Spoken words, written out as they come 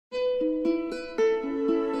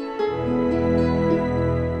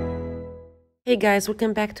Hey guys,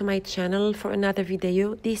 welcome back to my channel for another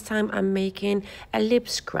video. This time I'm making a lip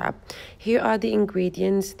scrub. Here are the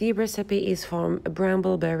ingredients. The recipe is from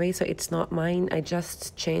Brambleberry, so it's not mine. I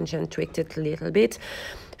just changed and tweaked it a little bit.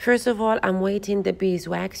 First of all, I'm waiting the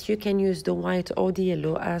beeswax. You can use the white or the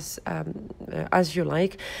yellow as you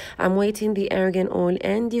like. I'm waiting the argan oil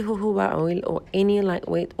and the jojoba oil, or any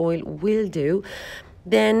lightweight oil will do.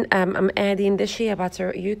 Then I'm adding the shea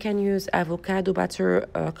butter. You can use avocado butter,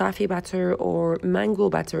 coffee butter, or mango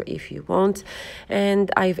butter if you want. And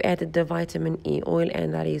I've added the vitamin E oil,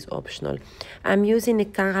 and that is optional. I'm using a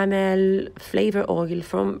caramel flavor oil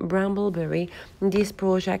from Brambleberry in this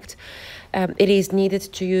project. It is needed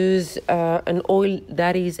to use an oil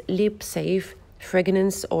that is lip safe,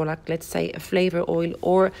 fragrance, or like, let's say, a flavor oil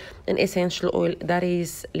or an essential oil that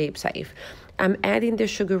is lip safe. I'm adding the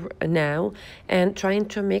sugar now and trying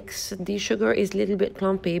to mix. The sugar is a little bit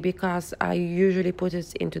clumpy because I usually put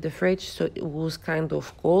it into the fridge, so it was kind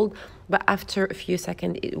of cold, but after a few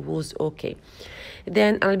seconds it was okay.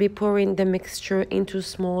 Then I'll be pouring the mixture into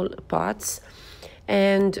small pots,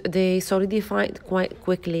 and they solidify quite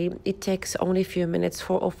quickly. It takes only a few minutes,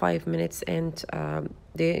 4 or 5 minutes, and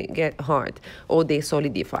they get hard, or they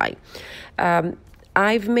solidify.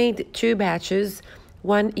 I've made 2 batches,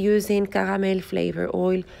 one using caramel flavor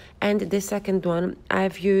oil, and the second one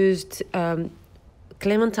I've used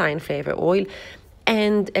clementine flavor oil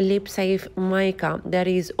and a lip safe mica that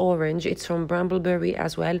is orange. It's from Brambleberry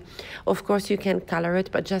as well. Of course you can color it,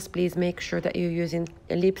 but just please make sure that you're using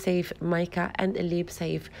a lip safe mica and a lip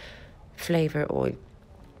safe flavor oil.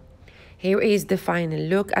 Here is the final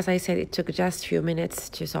look. As I said, it took just a few minutes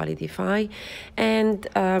to solidify, and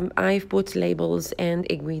I've put labels and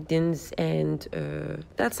ingredients, and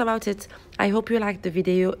that's about it. I hope you liked the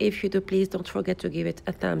video. If you do, please don't forget to give it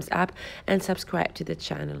a thumbs up and subscribe to the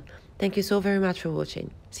channel. Thank you so very much for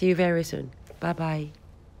watching. See you very soon. Bye bye.